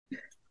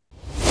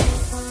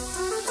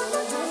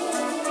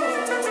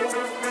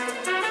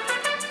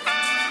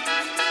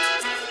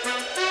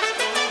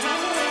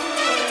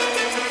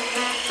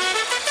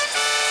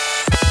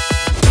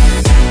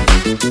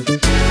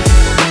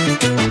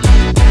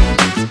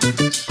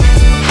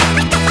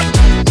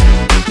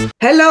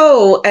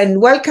Hello, and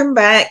welcome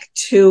back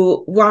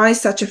to Why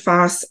Such a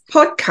Fast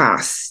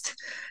podcast.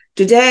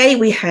 Today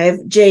we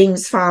have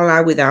James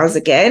Fowler with us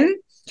again,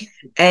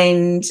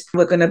 and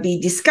we're going to be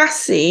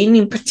discussing,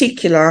 in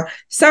particular,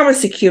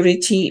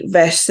 cybersecurity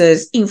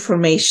versus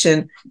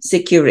information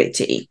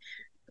security.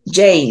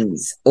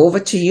 James, over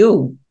to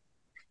you.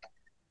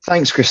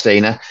 Thanks,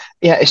 Christina.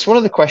 Yeah, it's one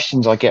of the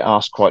questions I get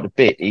asked quite a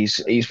bit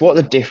is what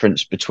the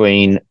difference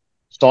between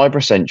Cyber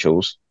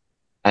Essentials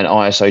and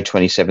ISO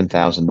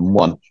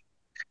 27001,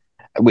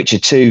 which are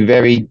two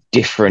very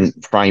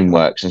different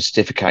frameworks and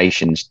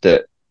certifications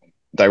that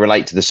they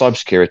relate to the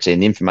cybersecurity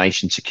and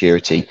information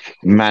security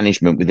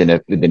management within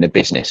a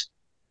business.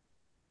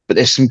 But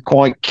there's some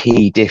quite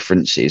key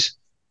differences.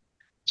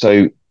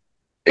 So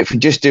if we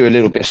just do a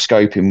little bit of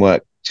scoping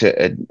work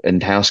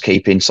and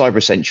housekeeping, Cyber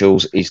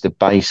Essentials is the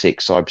basic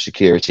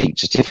cybersecurity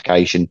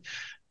certification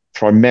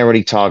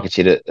primarily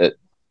targeted at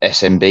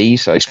SMBs,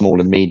 so small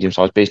and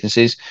medium-sized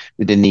businesses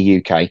within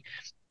the UK.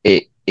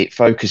 It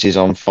focuses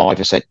on five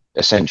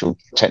essential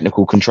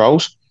technical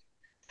controls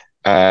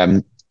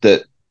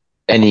that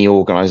any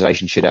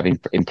organisation should have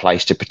in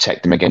place to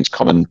protect them against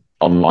common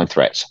online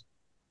threats.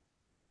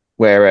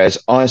 Whereas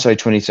ISO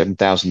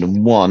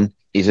 27001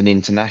 is an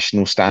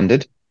international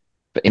standard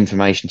for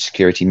information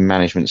security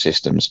management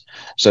systems.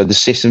 So the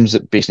systems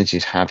that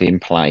businesses have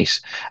in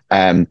place,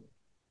 and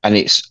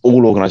it's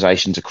all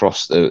organisations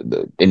across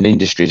in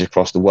industries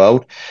across the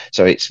world.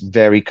 So it's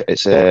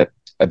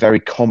a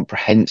very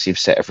comprehensive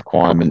set of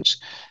requirements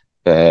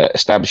for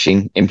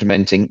establishing,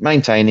 implementing,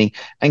 maintaining,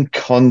 and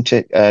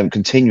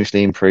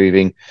continuously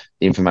improving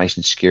the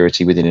information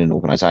security within an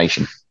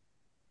organisation.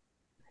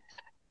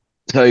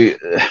 So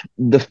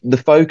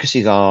the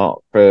focuses are,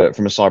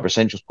 from a Cyber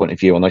Essentials point of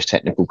view, on those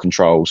technical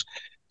controls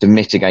to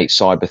mitigate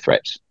cyber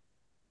threats.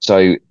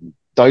 So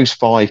those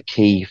five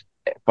key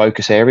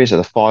focus areas are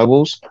the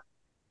firewalls,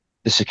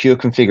 the secure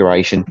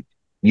configuration,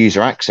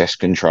 user access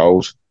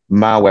controls,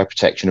 malware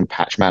protection, and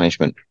patch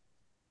management.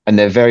 And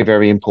they're very,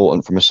 very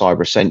important from a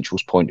Cyber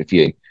Essentials point of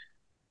view.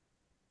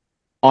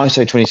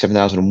 ISO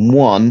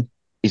 27001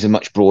 is a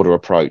much broader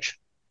approach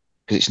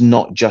because it's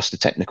not just the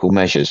technical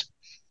measures.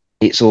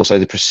 It's also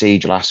the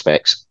procedural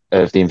aspects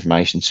of the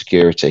information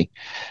security.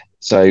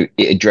 So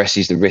it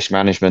addresses the risk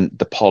management,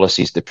 the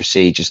policies, the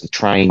procedures, the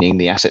training,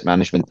 the asset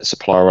management, the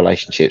supplier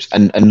relationships,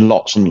 and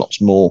lots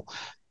more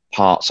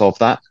parts of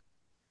that.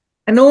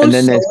 And And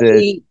then also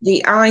there's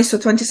the ISO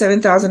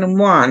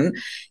 27001,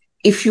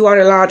 if you are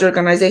a large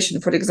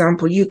organization, for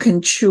example, you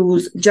can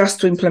choose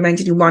just to implement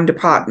it in one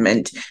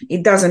department.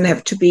 It doesn't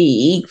have to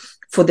be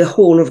for the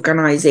whole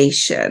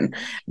organization.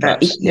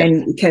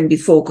 It can be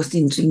focused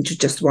into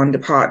just one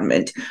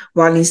department,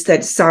 while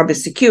instead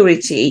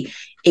cybersecurity,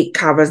 it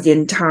covers the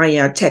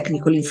entire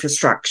technical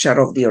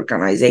infrastructure of the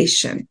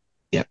organization.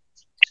 Yeah,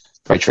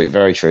 very true,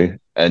 very true.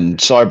 And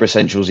Cyber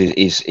Essentials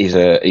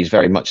is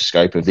very much a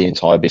scope of the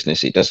entire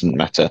business. It doesn't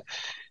matter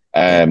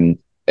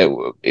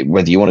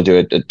whether you want to do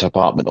a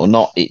department or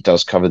not. It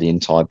does cover the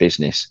entire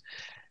business.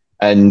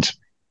 And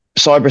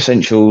Cyber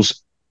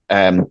Essentials,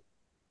 with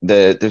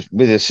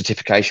a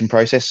certification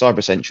process, Cyber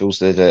Essentials,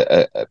 there's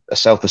a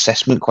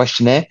self-assessment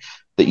questionnaire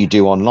that you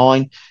do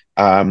online,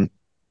 and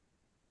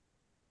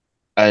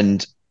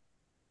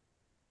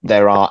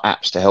there are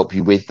apps to help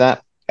you with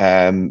that,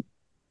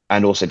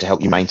 and also to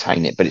help you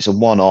maintain it. But it's a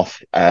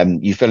one-off.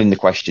 You fill in the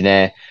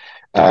questionnaire,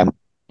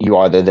 you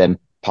either then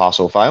pass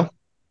or fail,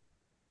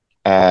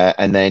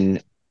 and then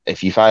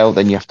if you fail,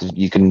 then you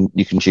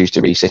can choose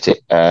to resit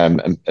it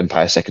and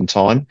pay a second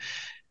time.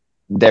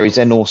 There is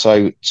then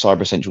also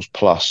Cyber Essentials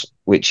Plus,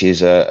 which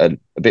is a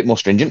bit more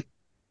stringent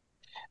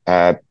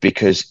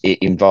because it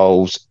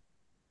involves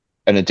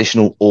an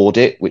additional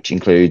audit, which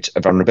includes a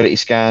vulnerability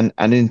scan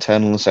and an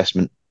internal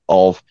assessment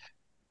of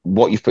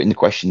what you've put in the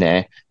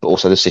questionnaire, but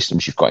also the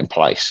systems you've got in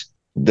place.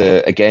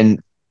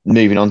 Again,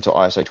 moving on to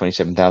ISO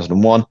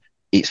 27001,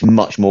 it's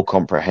much more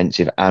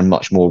comprehensive and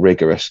much more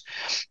rigorous.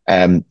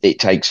 It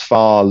takes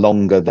far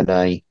longer than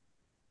the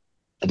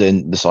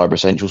Cyber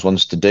Essentials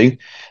ones to do,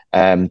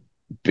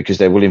 because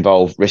they will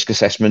involve risk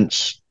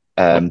assessments.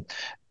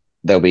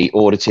 They'll be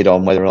audited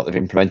on whether or not they've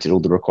implemented all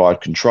the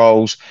required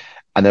controls,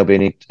 and there'll be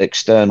an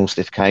external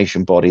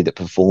certification body that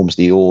performs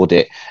the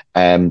audit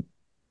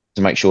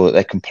to make sure that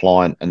they're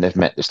compliant and they've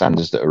met the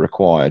standards that are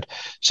required.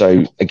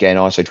 So again,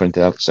 ISO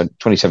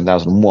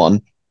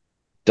 27001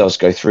 does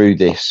go through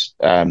this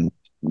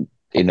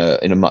in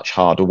a much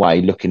harder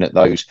way, looking at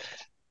those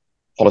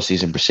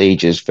policies and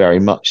procedures very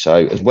much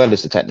so, as well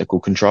as the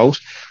technical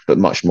controls, but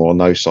much more on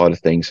those side of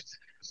things.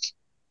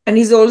 And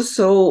he's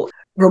also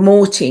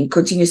promoting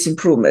continuous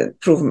improvement.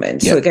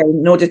 Yep. So again,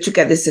 in order to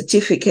get the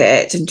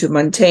certificate and to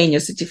maintain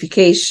your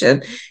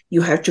certification,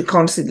 you have to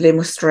constantly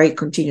demonstrate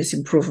continuous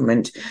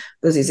improvement,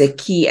 because it's a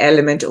key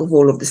element of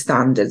all of the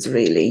standards,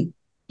 really.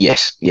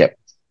 Yes, yep.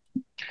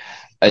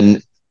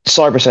 And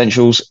Cyber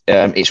Essentials,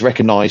 it's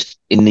recognised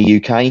in the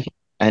UK,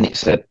 and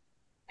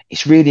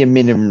it's really a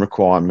minimum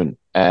requirement,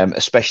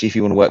 especially if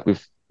you want to work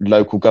with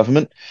local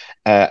government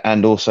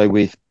and also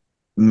with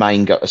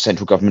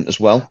central government as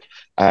well.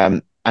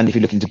 And if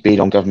you're looking to bid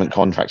on government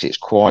contracts, it's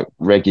quite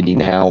regularly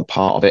now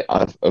part of it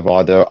of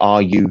either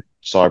are you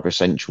Cyber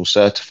Essentials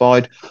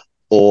certified,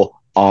 or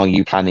are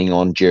you planning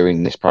on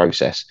during this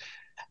process?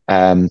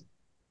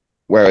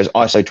 Whereas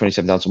ISO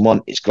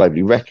 27001, it's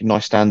globally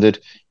recognized standard.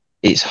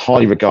 It's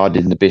highly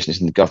regarded in the business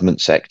and the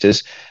government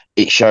sectors.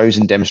 It shows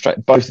and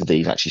demonstrates, both of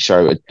these actually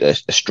show a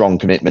strong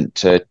commitment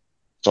to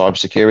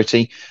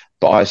cybersecurity,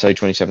 but ISO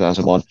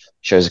 27001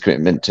 shows a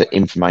commitment to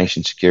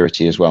information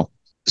security as well.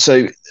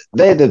 So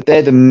they're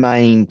the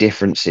main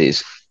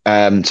differences.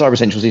 Cyber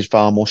Essentials is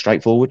far more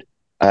straightforward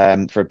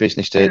for a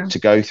business to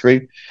go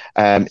through.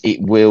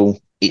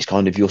 It's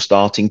kind of your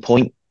starting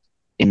point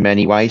in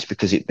many ways,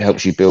 because it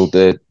helps you build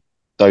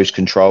those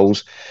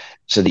controls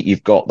so that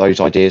you've got those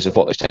ideas of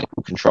what those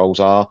technical controls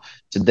are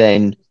to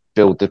then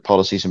build the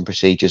policies and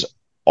procedures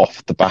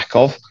off the back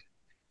of.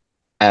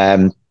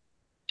 And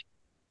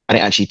it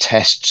actually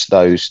tests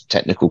those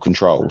technical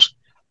controls.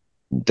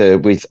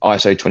 With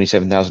ISO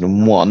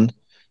 27001,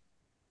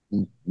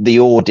 the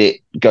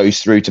audit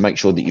goes through to make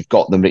sure that you've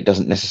got them, but it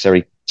doesn't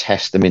necessarily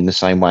test them in the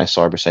same way as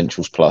Cyber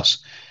Essentials Plus.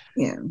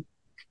 Yeah.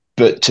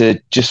 But to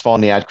just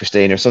finally add,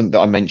 Christina, something that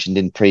I mentioned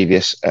in a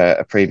previous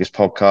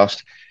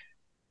podcast,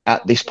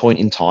 at this point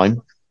in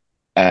time,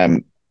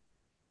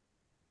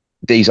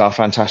 these are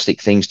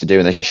fantastic things to do,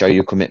 and they show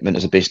your commitment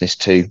as a business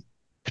to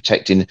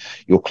protecting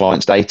your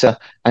clients' data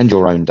and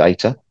your own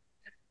data.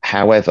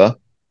 However,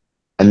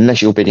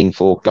 unless you're bidding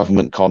for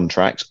government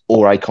contracts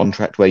or a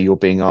contract where you're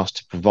being asked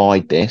to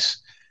provide this,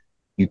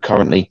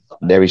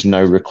 there is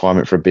no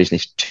requirement for a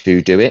business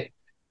to do it.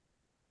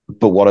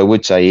 But what I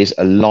would say is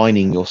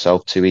aligning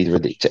yourself to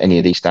any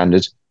of these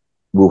standards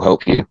will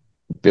help you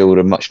build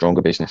a much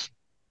stronger business.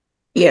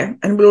 Yeah,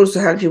 and will also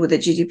help you with the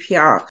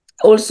GDPR.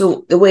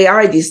 Also, the way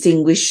I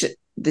distinguish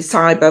the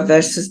cyber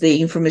versus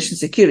the information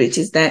security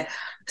is that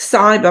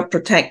cyber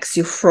protects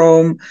you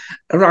from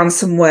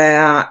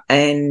ransomware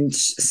and,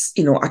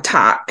 cyber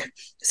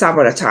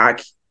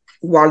attack,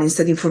 while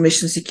instead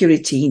information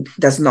security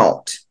does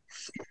not.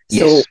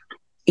 Yes. So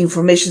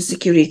information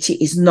security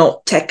is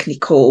not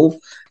technical.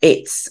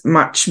 It's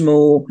much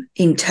more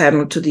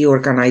internal to the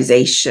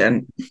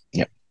organization.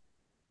 Yep.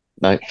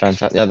 No,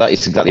 fantastic. Yeah, that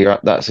is exactly right.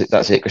 That's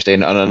it,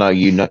 Christina. And I know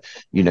you know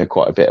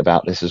quite a bit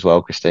about this as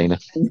well, Christina.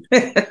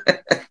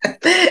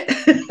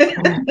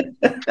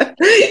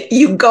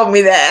 You got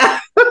me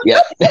there.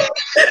 Yeah.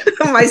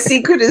 My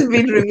secret has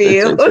been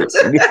revealed.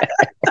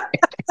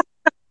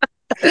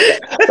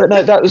 But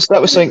no, that was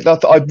something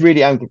that I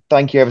really am.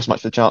 Thank you ever so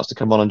much for the chance to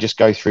come on and just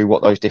go through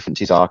what those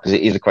differences are, because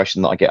it is a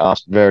question that I get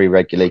asked very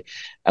regularly,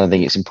 and I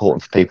think it's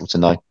important for people to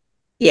know.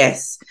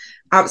 Yes,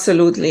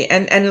 absolutely.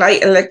 And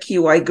like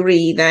you, I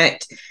agree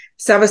that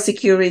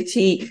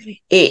cybersecurity,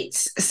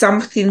 it's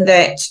something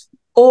that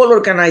all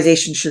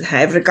organizations should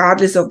have,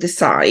 regardless of the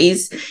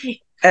size.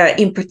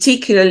 In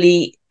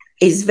particularly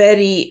is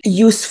very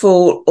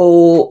useful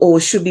or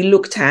should be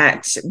looked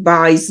at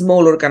by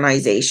small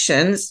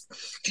organizations.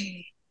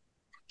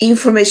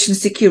 Information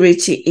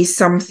security is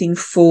something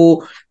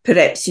for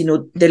perhaps,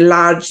 the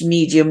large,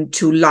 medium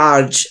to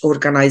large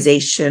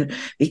organization,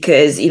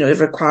 because, it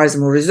requires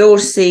more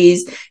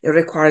resources, it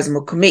requires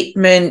more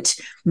commitment,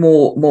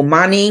 more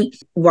money,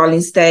 while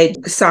instead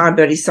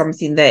cyber is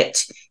something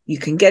that you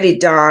can get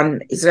it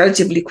done, it's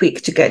relatively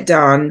quick to get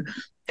done,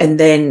 and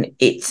then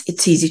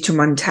it's easy to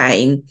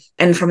maintain.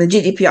 And from a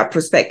GDPR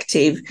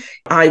perspective,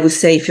 I would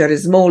say if you're a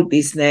small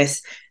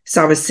business,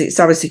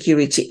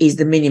 cybersecurity is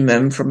the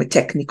minimum from a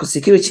technical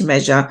security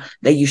measure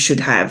that you should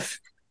have.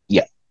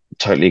 Yeah,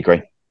 totally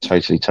agree.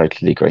 Totally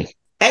agree.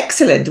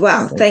 Excellent.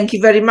 Well, thank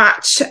you very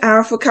much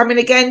for coming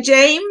again,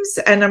 James.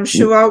 And I'm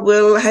sure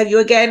we'll have you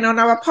again on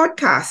our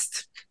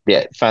podcast.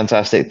 Yeah,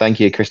 fantastic. Thank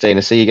you,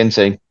 Christina. See you again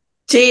soon.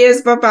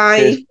 Cheers. Bye-bye.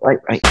 Cheers.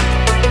 Bye.